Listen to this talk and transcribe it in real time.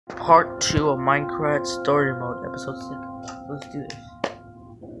part 2 of Minecraft Story Mode, episode 6. Let's do this.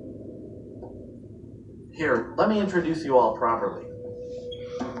 Here, let me introduce you all properly.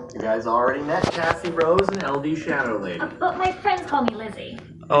 You guys already met Cassie Rose and LD Shadow Lady. But my friends call me Lizzie.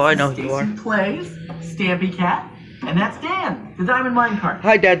 Oh, I know who you are. Stacy Plays, Stampy Cat, and that's Dan, the Diamond Minecart.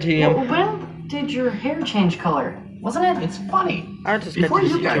 Hi, Dad TM. Well, when did your hair change color? Wasn't it? It's funny. I just Before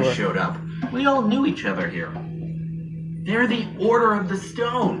you guys her. showed up, we all knew each other here. They're the Order of the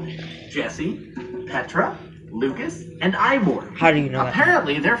Stone. Jesse, Petra, Lucas, and Ivor. How do you know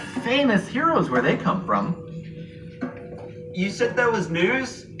Apparently, they're famous heroes where they come from. You said there was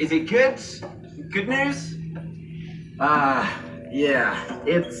news? Is it good? Good news? Yeah.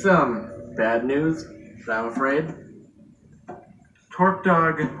 It's, bad news, I'm afraid. Torque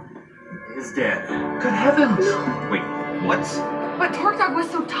Dog is dead. Good heavens! Wait, what? But Torque Dog was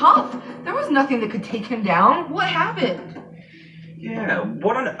so tough. There was nothing that could take him down. What happened? Yeah,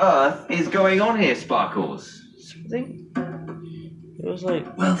 what on earth is going on here, Sparkles? Something? It was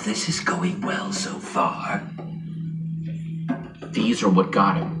like... Well, this is going well so far. These are what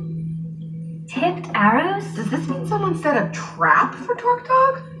got him. Tipped arrows? Does this mean someone set a trap for Torque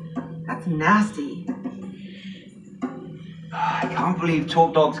Dog? That's nasty. I can't believe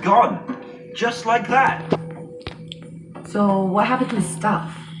Torque Dog's gone. Just like that. So, what happened to his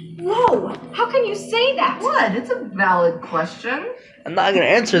stuff? Whoa! How can you say that? What? It's a valid question. I'm not gonna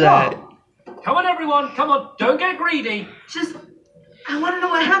answer that. Come on, everyone. Come on. Don't get greedy. Just, I want to know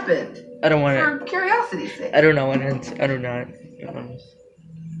what happened. I don't want For to... curiosity's sake. I don't know what answer. I do not.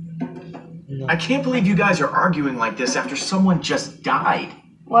 No. I can't believe you guys are arguing like this after someone just died.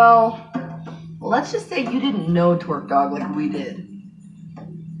 Well, let's just say you didn't know Torque Dog like we did.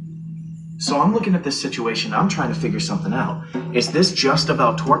 So I'm looking at this situation, I'm trying to figure something out. Is this just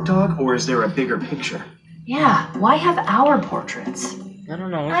about Torque Dog, or is there a bigger picture? Yeah, why have our portraits? I don't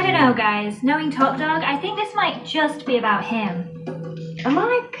know. I don't know, guys. Knowing Top Dog, I think this might just be about him. Am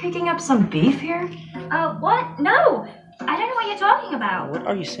I picking up some beef here? What? No! I don't know what you're talking about. What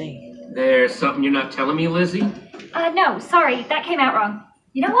are you saying? There's something you're not telling me, Lizzie? No, sorry. That came out wrong.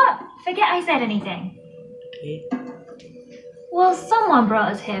 You know what? Forget I said anything. Okay. Well, someone brought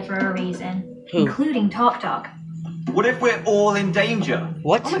us here for a reason. Who? Including Top Dog. What if we're all in danger?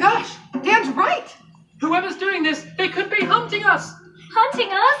 What? Oh my gosh, Dan's right! Whoever's doing this, they could be hunting us.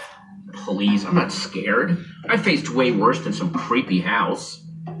 Hunting us? Please, I'm not scared. I faced way worse than some creepy house.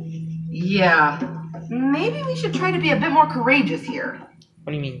 Yeah, maybe we should try to be a bit more courageous here.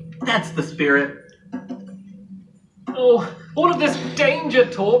 What do you mean? That's the spirit. Oh, all of this danger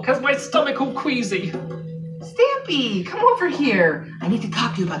talk has my stomach all queasy. Stampy, come over here. I need to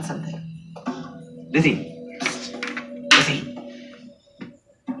talk to you about something. Lizzie. Lizzie.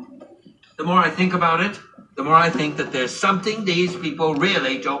 The more I think about it, the more I think that there's something these people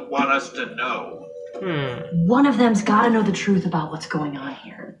really don't want us to know. One of them's gotta know the truth about what's going on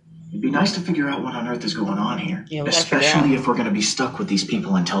here. It'd be nice to figure out what on earth is going on here. Yeah, we gotta figure Especially out. if we're gonna be stuck with these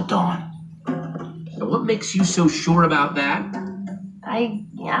people until dawn. Now, what makes you so sure about that? I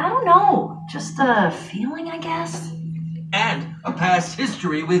don't know. Just a feeling, I guess. And a past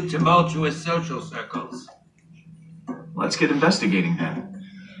history with tumultuous social circles. Let's get investigating then.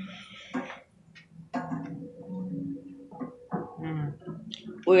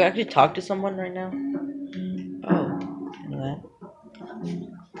 Will we actually talk to someone right now? Oh, I know that.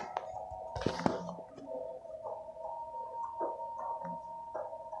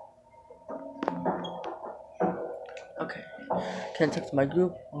 Okay. Can I talk to my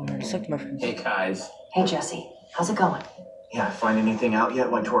group or just talk to my friends? Hey, guys. Hey, Jesse. How's it going? Yeah, find anything out yet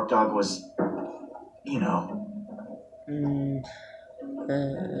why Torque Dog was, you know.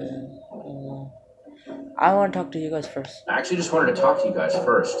 I want to talk to you guys first. I actually just wanted to talk to you guys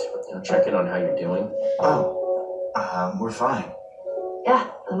first. Check in on how you're doing. We're fine. Yeah,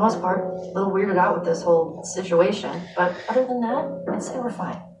 for the most part. A little weirded out with this whole situation. But other than that, I'd say we're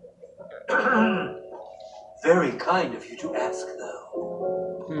fine. Very kind of you to ask, though.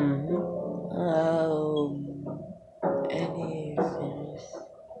 Any theories?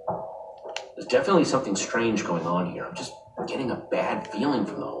 There's definitely something strange going on here. I'm just getting a bad feeling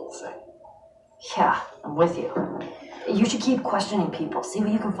from the whole thing. Yeah, I'm with you. You should keep questioning people. See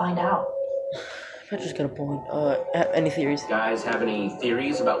what you can find out. I just got a point. Any theories? Guys have any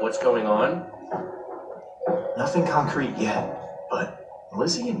theories about what's going on? Nothing concrete yet, but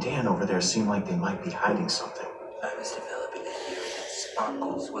Lizzie and Dan over there seem like they might be hiding something. I was developing a theory that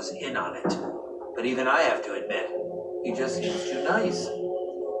Sparkles was in on it. But even I have to admit, he just seems too nice.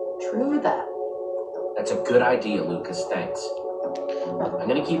 True that. That's a good idea, Lucas. Thanks. I'm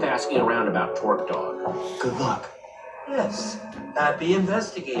gonna keep asking around about Torque Dog. Good luck. Yes, happy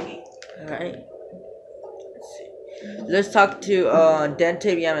investigating. Alright. Let's see. Let's talk to Dan,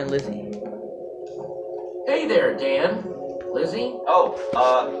 Taviam, and Lizzie. Hey there, Dan. Lizzie? Oh,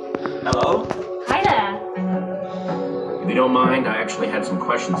 hello? Hi there. If you don't mind, I actually had some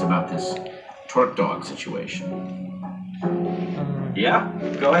questions about this Torque Dog situation. Yeah,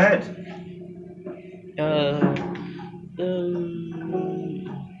 go ahead.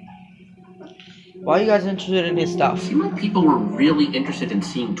 Why are you guys interested in his stuff? It seemed like people were really interested in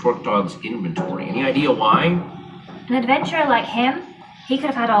seeing Torque Dog's inventory. Any idea why? An adventurer like him, he could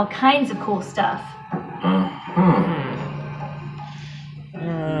have had all kinds of cool stuff.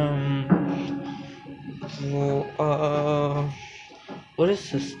 What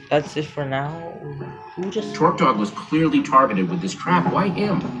is this? That's it for now? Who just... Torque Dog was clearly targeted with this trap. Why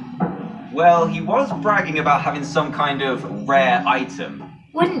him? Well, he was bragging about having some kind of rare item.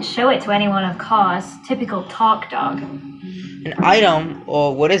 Wouldn't show it to anyone, of course. Typical talk dog. An item?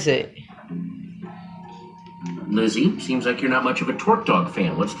 Or what is it? Lizzie, seems like you're not much of a Torque Dog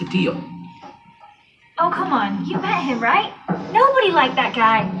fan. What's the deal? Oh, come on. You met him, right? Nobody liked that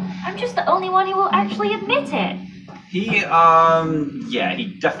guy. I'm just the only one who will actually admit it. Yeah,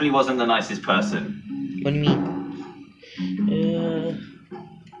 he definitely wasn't the nicest person. What do you mean?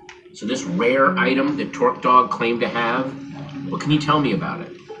 So this rare item that Torque Dog claimed to have, what can you tell me about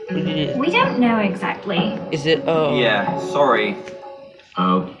it? We don't know exactly. Is it, Yeah, sorry.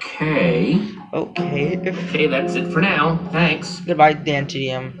 Okay. Okay. Okay, that's it for now. Thanks. Goodbye, Dan,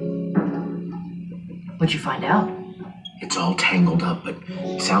 TDM. What'd you find out? It's all tangled up, but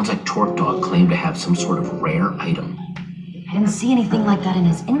it sounds like Torque Dog claimed to have some sort of rare item. I didn't see anything like that in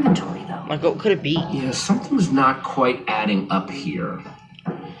his inventory, though. Like, what could it be? Yeah, something's not quite adding up here.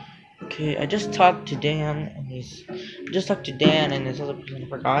 Okay, I just talked to Dan, and this other person I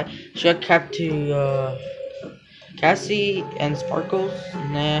forgot. She got capped to, Cassie and Sparkles.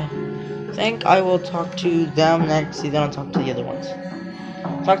 Nah. I think I will talk to them next, then I'll talk to the other ones.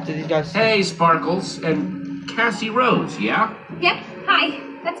 Talk to these guys. Hey, Sparkles, and Cassie Rose, yeah? Yep, hi,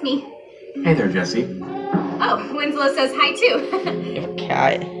 that's me. Hey there, Jesse. Oh, Winslow says hi too. You have a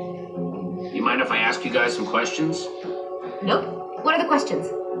cat. You mind if I ask you guys some questions? Nope. What are the questions?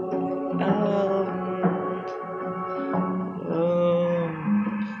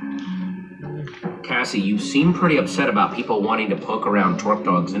 Cassie, you seem pretty upset about people wanting to poke around Torque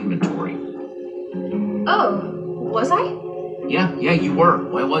Dog's inventory. Oh, was I? Yeah, you were.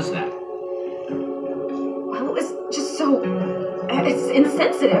 Why was that? Well, it was just so... It's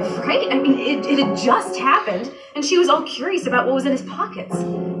insensitive, right? I mean, it had just happened, and she was all curious about what was in his pockets.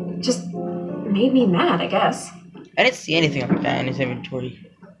 Just made me mad, I guess. I didn't see anything like that in his inventory.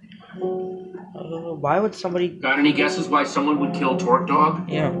 Why would somebody... Got any guesses why someone would kill Torque Dog?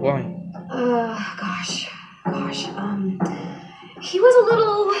 Yeah, why? Gosh. He was a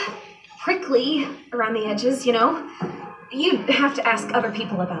little prickly around the edges, you know? You'd have to ask other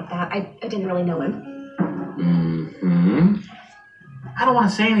people about that. I didn't really know him. Mm-hmm. I don't want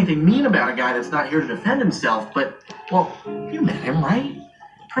to say anything mean about a guy that's not here to defend himself, but, well, you met him, right?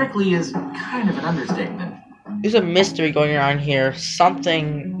 Prickly is kind of an understatement. There's a mystery going around here.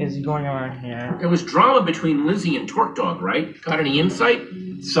 Something is going around here. There was drama between Lizzie and Torque Dog, right? Got any insight?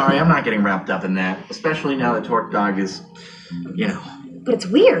 Sorry, I'm not getting wrapped up in that, especially now that Torque Dog is, you know. But it's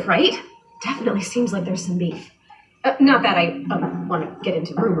weird, right? Definitely seems like there's some beef. Not that I want to get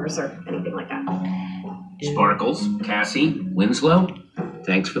into rumors or anything like that. Sparkles, Cassie, Winslow,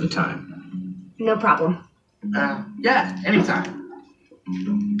 thanks for the time. No problem. Yeah, anytime.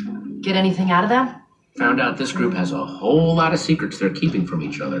 Get anything out of them? Found out this group has a whole lot of secrets they're keeping from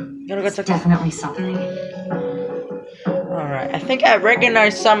each other. It's definitely something. Alright, I think I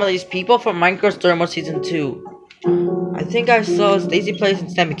recognize some of these people from Minecraft Story Mode Season 2. I think I saw Stacy Plays and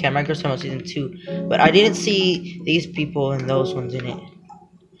Stampy Cat Minecraft Story Mode Season 2. But I didn't see these people and those ones in it.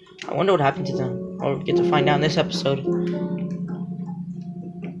 I wonder what happened to them. Or we get to find out in this episode.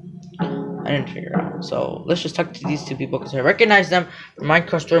 I didn't figure out. So let's just talk to these two people because I recognize them from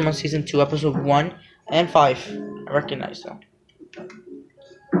Minecraft Story Mode Season 2, Episode 1 and 5. I recognize them.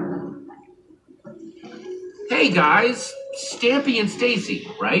 Hey guys, Stampy and Stacy,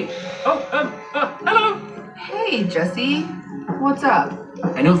 right? Hello. Hey, Jesse. What's up?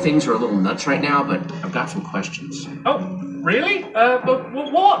 I know things are a little nuts right now, but I've got some questions. Oh, really?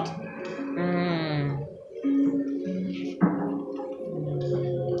 What?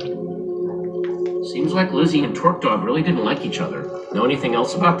 Seems like Lizzie and Torque Dog really didn't like each other. Know anything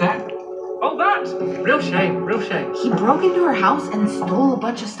else about that? Oh, that? Real shame. He broke into her house and stole a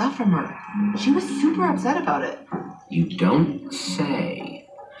bunch of stuff from her. She was super upset about it. You don't say.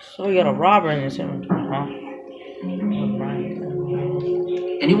 So we got a robber in this inventory, huh?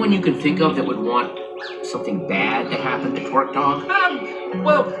 Anyone you can think of that would want something bad to happen to Twerk Dog?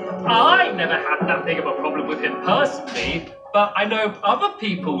 Well, I never had that big of a problem with him personally, but I know other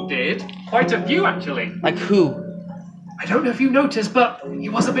people did. Quite a few, actually. Like who? I don't know if you noticed, but he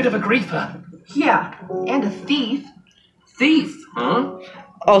was a bit of a griefer. Yeah, and a thief. Thief, huh?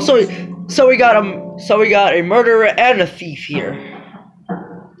 Oh, so we got a murderer and a thief here.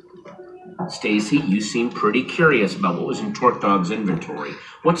 Stacy, you seem pretty curious about what was in Twerk Dog's inventory.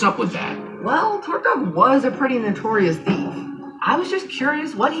 What's up with that? Well, Twerk Dog was a pretty notorious thief. I was just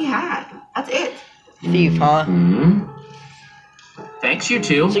curious what he had. That's it. Thief, huh? Mm-hmm. Thanks, you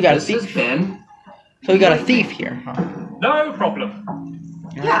two. So you got this a thief? is Ben. So we got a thief here, huh? No problem.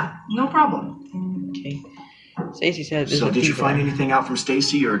 Yeah, no problem. Okay. Stacy said there's So a did you thief find around. anything out from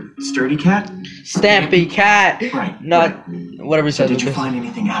Stacy or Sturdy Cat? Stampy Cat! Right. Not whatever he So said. did you Lucas. find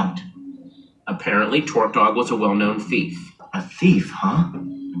anything out? Apparently, Twerk Dog was a well-known thief. A thief, huh?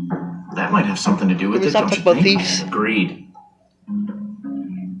 That might have something to do with Can we it, stop don't you talking about think? thieves? Agreed.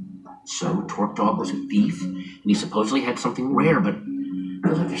 So, Twerk Dog was a thief, and he supposedly had something rare, but I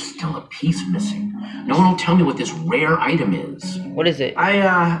feel like there's still a piece missing. No one will tell me what this rare item is. What is it?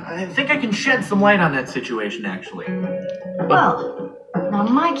 I think I can shed some light on that situation, actually. Well, now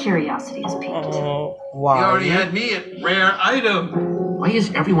my curiosity is piqued. Oh, You wow. already had me at rare item. Why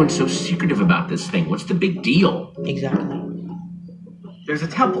is everyone so secretive about this thing? What's the big deal? Exactly. There's a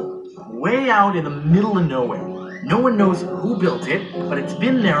temple way out in the middle of nowhere. No one knows who built it, but it's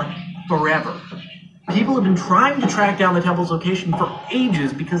been there forever. People have been trying to track down the temple's location for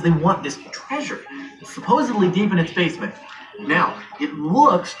ages because they want this treasure. It's supposedly deep in its basement. Now, it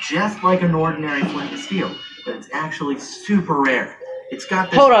looks just like an ordinary flint and steel, but it's actually super rare. It's got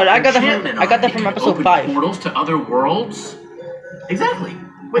this Hold on, I got that enchantment from on it. episode Open 5. portals to other worlds? Exactly.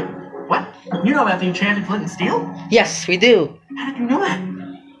 Wait, what? You know about the enchanted flint and steel? Yes, we do. How did you know that?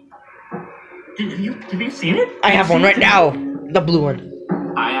 Have you seen it? I have one right now. The blue one.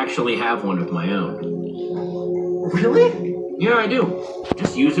 I actually have one of my own. Really? Yeah, I do.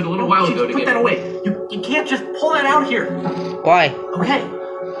 Just used it a little while ago to Put get that away. You can't just pull that out here. Why? Okay.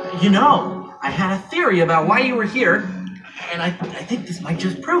 You know, I had a theory about why you were here, and I think this might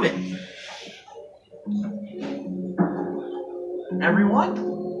just prove it.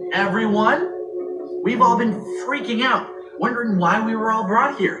 Everyone? We've all been freaking out, wondering why we were all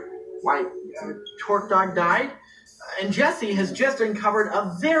brought here. Why Twerk Dog died? And Jesse has just uncovered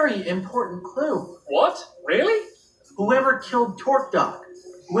a very important clue. What? Really? Whoever killed Twerk Dog,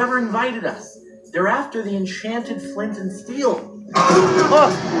 whoever invited us, they're after the enchanted flint and steel.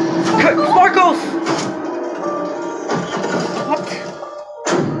 Oh! Sparkles! What?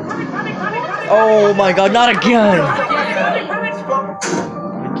 Oh my god, not again!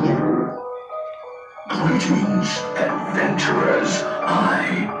 Greetings, adventurers. I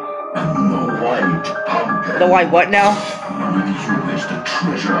am the White Pumpkin. The white what now? None of you is the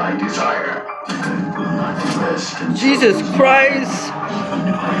treasure I desire. I will not rest until Jesus Christ! even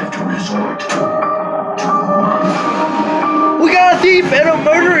if I have to resort to We got a thief and a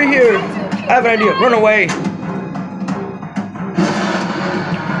murderer here! I have an idea, run away!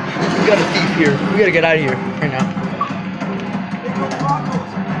 We got a thief here. We gotta get out of here right now.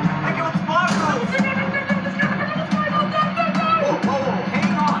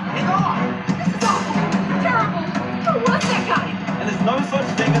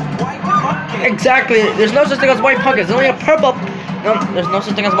 Exactly. There's no such thing as white pumpkins. There's only a purple. No, there's no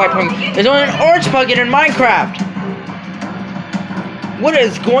such thing as white pumpkin. There's only an orange pumpkin in Minecraft. What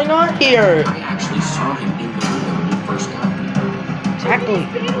is going on here? I actually saw him in the window when he first got here. Exactly.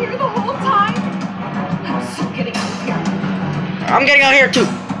 He's been here the whole time. I'm so getting out of here. I'm getting out of here too.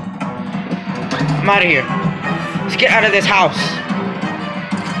 I'm out of here. Let's get out of this house.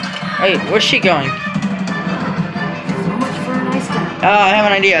 Wait, where's she going? So much for a nice day. I have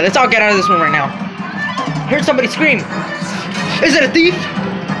an idea. Let's all get out of this room right now. I heard somebody scream. Is it a thief?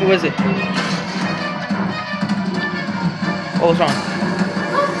 Who is it? Oh, what's wrong?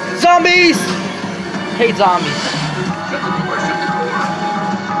 Zombies! Hate zombies.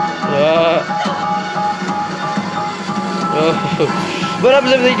 What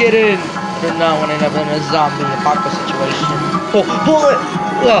happens if they get in? I don't know when I end up in a zombie apocalypse situation. Pull it!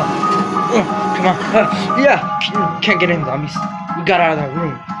 Come on. Yeah! Can't get in, zombies. We got out of that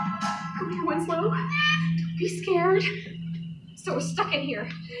room. Come here, Winslow. Don't be scared. So we're stuck in here.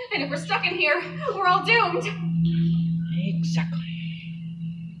 And if we're stuck in here, we're all doomed. Exactly.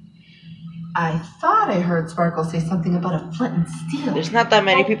 I thought I heard Sparkle say something about a flint and steel. There's not that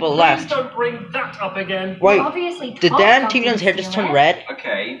many people Please left. don't bring that up again. Wait, Obviously did talk Dan about TV's hair this, just you turn know? red?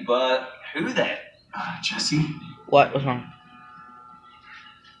 Okay, but who then? Jesse, What? What's wrong?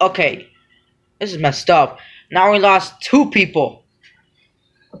 Okay. This is messed up. Now we lost 2 people.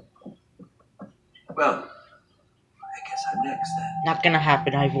 Well, I guess I'm next then. Not gonna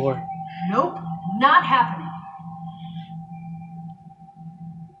happen, Ivor. Nope, not happening.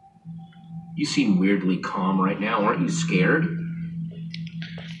 You seem weirdly calm right now. Aren't you scared?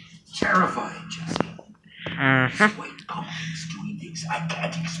 Terrifying, Jesse. Uh-huh. White Pumpkin's doing things I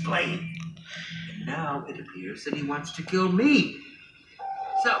can't explain. And now it appears that he wants to kill me.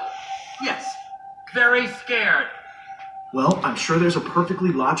 So, yes, very scared. Well, I'm sure there's a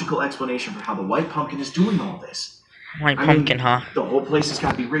perfectly logical explanation for how the White Pumpkin is doing all this. White Pumpkin, huh? The whole place has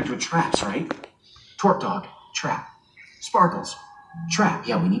got to be rigged with traps, right? Torque Dog, trap. Sparkles, trap.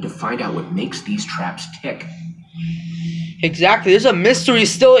 Yeah, we need to find out what makes these traps tick. Exactly. There's a mystery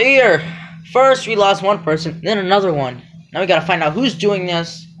still here. First, we lost 1 person, then another one. Now we gotta find out who's doing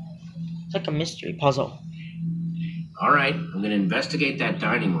this. It's like a mystery puzzle. Alright, I'm gonna investigate that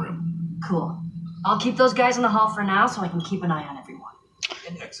dining room. Cool. I'll keep those guys in the hall for now so I can keep an eye on everyone.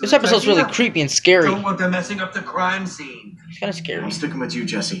 This episode's really creepy and scary. Don't want them messing up the crime scene. It's kind of scary. I'm sticking with you,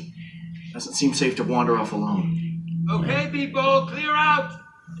 Jesse. Doesn't seem safe to wander off alone. Okay, people, clear out.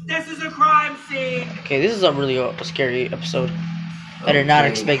 This is a crime scene. Okay, this is a really scary episode. I did not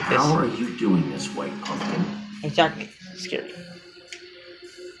expect this. How are you doing this, White Pumpkin? Exactly. Scary.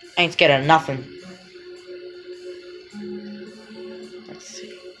 I ain't scared of nothing. Let's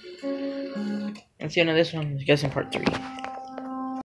see. Let's see another this one. I guess in part 3.